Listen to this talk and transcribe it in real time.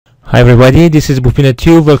Hi everybody, this is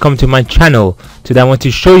BhupinderTube. Welcome to my channel. Today I want to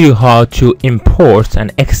show you how to import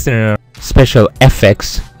an external special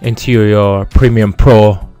effects into your Premiere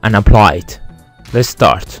Pro and apply it. Let's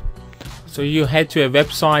start. So you head to a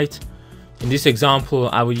website. In this example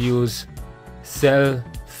I will use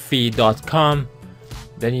selfie.com.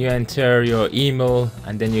 Then you enter your email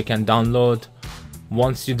and then you can download.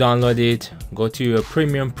 Once you download it, go to your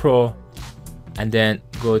Premiere Pro and then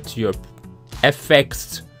go to your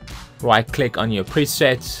effects. Right click on your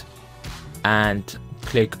presets and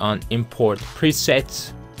click on import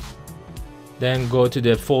presets. Then go to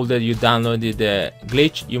the folder you downloaded the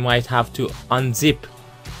glitch. You might have to unzip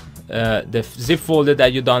the zip folder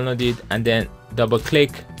that you downloaded and then double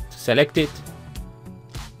click to select it.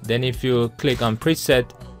 Then if you click on preset,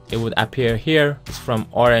 it would appear here. It's from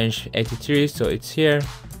Orange 83, so it's here,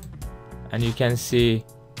 and you can see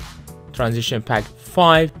transition pack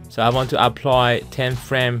 5. So I want to apply 10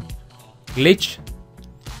 frame glitch.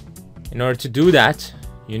 In order to do that,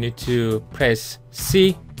 you need to press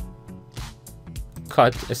C,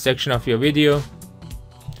 cut a section of your video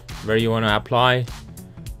where you want to apply,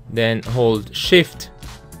 then hold shift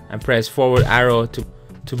and press forward arrow to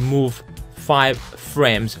move 5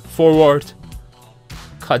 frames forward.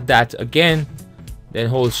 Cut that again, then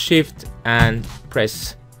hold shift and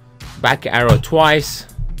press back arrow twice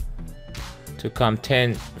to come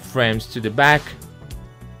 10 frames to the back,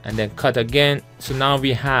 and then cut again. So now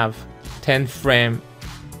we have 10 frame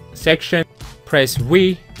section. Press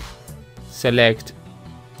V, select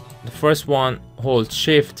the first one, hold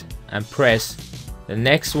shift and press the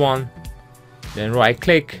next one, then right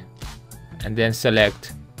click and then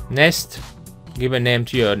select nest. Give a name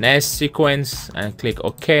to your nest sequence and click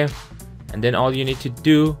OK. And then all you need to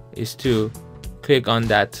do is to click on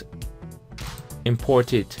that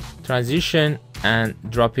imported transition and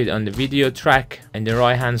drop it on the video track. In the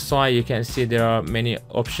right hand side you can see there are many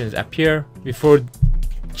options appear. Before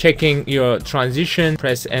checking your transition,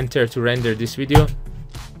 press enter to render this video,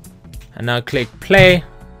 and now click play,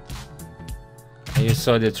 and you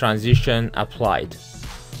saw the transition applied.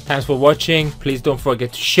 Thanks for watching. Please don't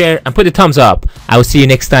forget to share and put a thumbs up. I will see you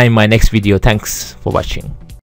next time in my next video. Thanks for watching.